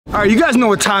All right, you guys know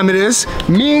what time it is.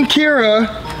 Me and Kira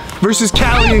versus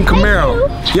Callie and Camaro.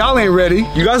 Y'all ain't ready.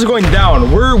 You guys are going down.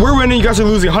 We're winning, you guys are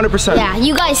losing 100%. Yeah,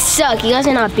 you guys suck. You guys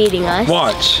are not beating us.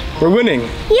 Watch, we're winning.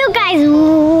 You guys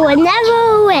would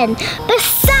never win.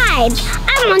 Besides,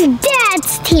 I'm on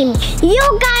Dad's team.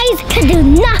 You guys can do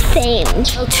nothing.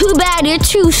 Oh, too bad you're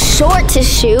too short to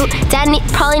shoot. Dad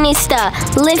probably needs to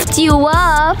lift you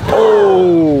up.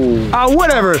 Oh.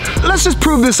 Whatever. Let's just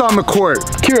prove this on the court.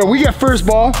 Kira, we get first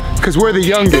ball because we're the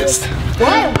youngest.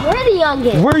 What? We're the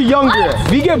youngest. We're younger.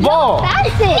 What? We get ball. That's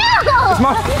it. All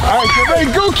right, get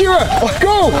ready. Go, Kira.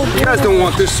 Go. You guys don't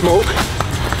want this smoke.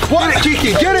 What? Get it,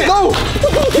 Kiki. Get it. Go.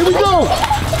 Here we go.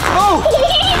 Oh.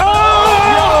 Oh.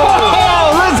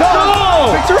 Let's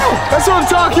go. That's what I'm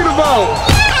talking about.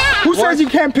 Who says you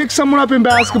can't pick someone up in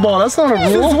basketball? That's not a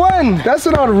rule. Since when? That's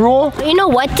not a rule. You know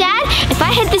what, Dad? If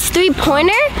I hit this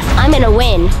three-pointer, I'm gonna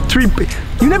win.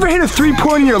 You never hit a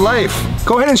three-pointer in your life.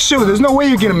 Go ahead and shoot. There's no way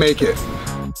you're gonna make it.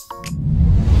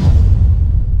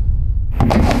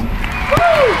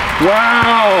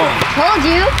 Wow. Told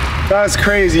you. That's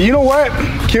crazy. You know what,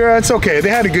 Kira? It's okay. They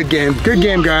had a good game. Good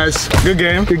game, guys. Good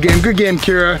game. Good game. Good game,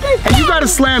 Kira. And you got a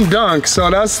slam dunk, so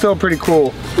that's still pretty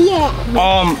cool. Yeah.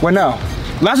 What now?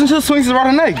 Last one till swings the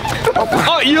rotten egg.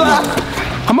 Oh, you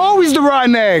laugh. I'm always the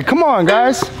rotten egg. Come on,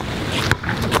 guys.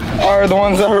 Are the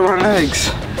ones that are rotten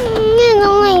eggs.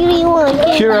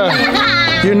 Kira,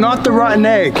 you're not the rotten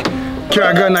egg. Kira,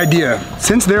 I got an idea.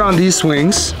 Since they're on these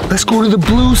swings, let's go to the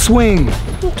blue swing.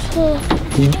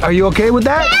 Okay. Are you okay with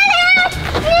that?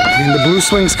 I mean, the blue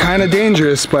swing's kind of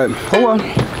dangerous, but oh well.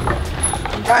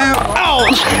 Ow!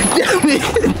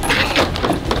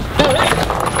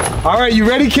 All right, you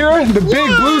ready, Kira? The big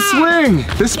blue swing.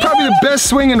 This is probably the best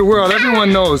swing in the world.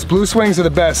 Everyone knows blue swings are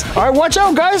the best. All right, watch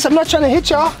out, guys. I'm not trying to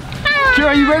hit y'all. Kira,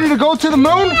 are you ready to go to the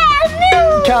moon?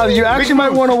 Callie, you actually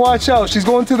might want to watch out. She's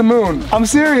going to the moon. I'm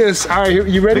serious. All right,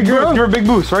 you ready, girl? You're a big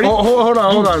boost. Ready? Oh, hold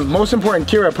on. Most important,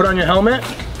 Kira, put on your helmet.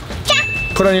 Check.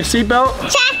 Put on your seatbelt.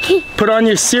 Check. Put on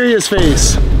your serious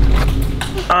face.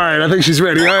 All right, I think she's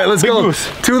ready. All right, let's go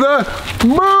to the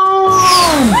moon.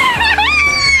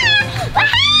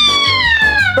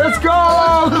 Let's go,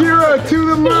 Kira, to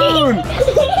the moon. Let's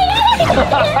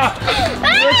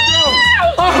go.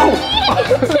 Oh.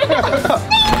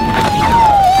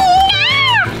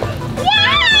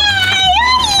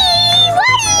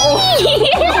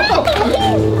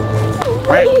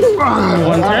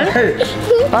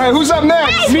 All right, who's up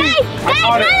next? Me.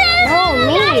 No,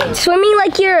 me. Swimming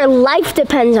like your life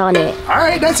depends on it. All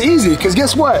right, that's easy, because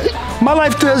guess what? My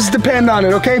life does depend on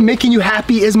it, okay? Making you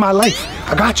happy is my life.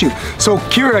 I got you. So,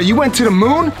 Kira, you went to the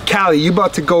moon. Callie, you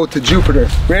about to go to Jupiter.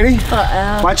 Ready?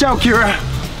 Uh-oh. Watch out, Kira.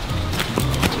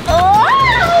 Oh!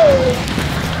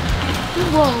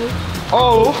 Whoa.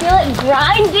 Oh. I feel like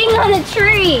grinding on a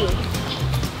tree.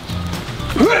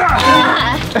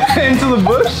 Into the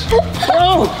bush?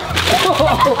 Oh!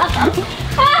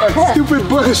 That stupid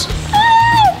bush.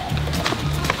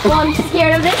 Well, I'm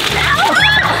scared of this now.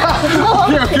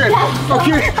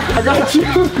 Okay, I got you.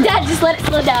 Dad, just let it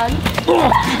slow down.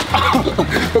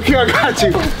 Okay, I got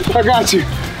you.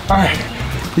 All right,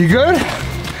 you good?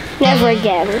 Never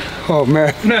again. Oh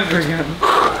man. Never again.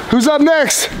 Who's up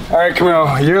next? All right,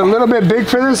 Camille, you're a little bit big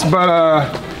for this,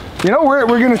 but you know, we're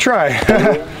gonna try.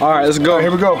 All right, let's go. Here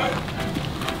we go.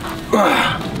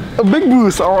 A big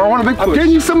boost. I want a big push. I'm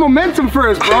getting you some momentum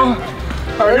first, bro. All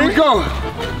right, here we go.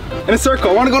 In a circle.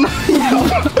 I want to go.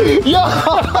 Yo!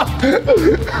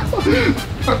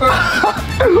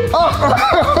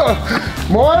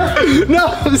 More? No,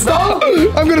 stop.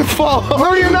 I'm gonna fall.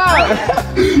 No, you're not.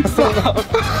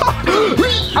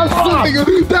 I'm slipping.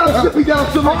 That'll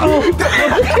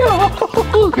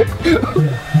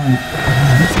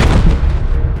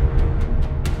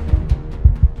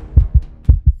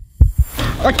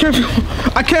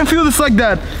I can't feel this like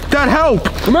that. Dad, help.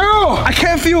 Camaro, I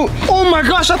can't feel. Oh my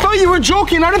gosh, I thought you were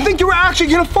joking. I didn't think you were actually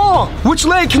gonna fall. Which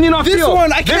leg can you not feel? This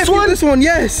one, I can't feel this one,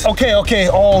 yes. Okay.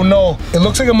 Oh no, it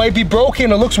looks like it might be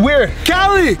broken. It looks weird.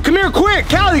 Callie, come here quick.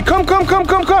 Callie, come.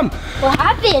 What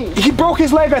happened? He broke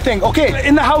his leg, I think. Okay,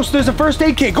 in the house, there's a first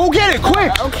aid kit. Go get it,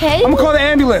 quick. Okay. I'm gonna call the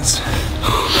ambulance.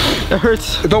 It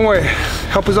hurts. Don't worry,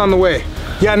 help is on the way.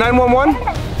 Yeah, 911?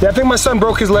 Yeah, I think my son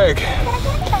broke his leg.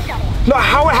 No,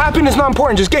 how it happened is not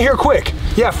important. Just get here quick.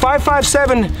 Yeah,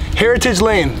 557 Heritage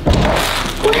Lane.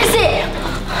 What is it?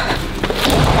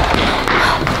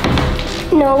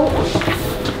 No.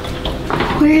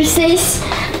 Where is this?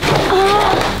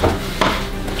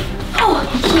 Oh,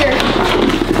 here.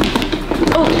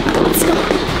 Oh, let's go.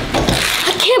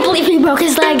 I can't believe he broke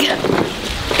his leg.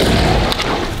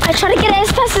 I try to get it as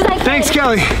fast as I can. Thanks,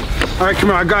 Kelly. All right,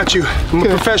 come on, I got you. I'm a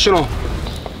professional.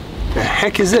 The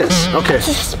heck is this? Okay. It's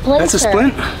a splinter. That's a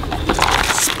splint?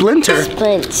 Splinter?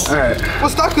 Splint. All right.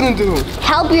 What's that gonna do?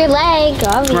 Help your leg,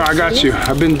 obviously. Come on, I got you.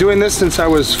 I've been doing this since I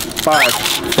was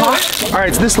 5. All right,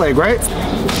 it's this leg, right?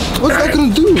 What's that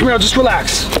gonna do? Come here, just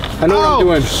relax. I know what I'm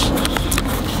doing.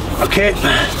 Okay.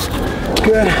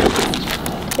 Good.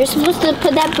 You're supposed to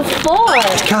put that before.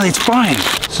 Kelly, it's fine.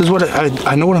 This is what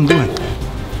I know what I'm doing.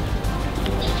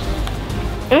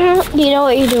 You know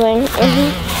what you're doing.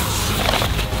 Can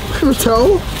you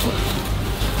tell?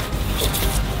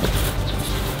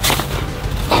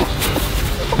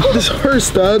 This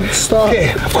hurts, Dad. Stop.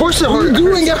 Okay, of course it hurts. What are you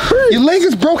doing? It hurts. Your leg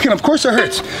is broken. Of course it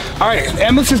hurts. All right, the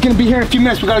ambulance is gonna be here in a few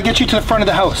minutes. We gotta get you to the front of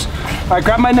the house. All right,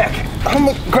 grab my neck.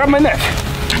 Grab my neck.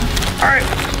 All right.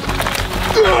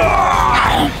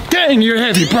 Dang, you're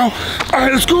heavy, bro. All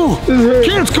right, let's go.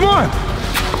 Kids, come on.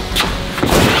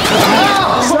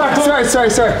 Sorry.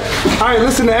 All right,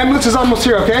 listen, the ambulance is almost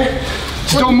here, okay?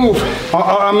 Just don't move.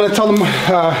 I'm gonna tell them,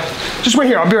 just wait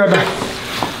here. I'll be right back.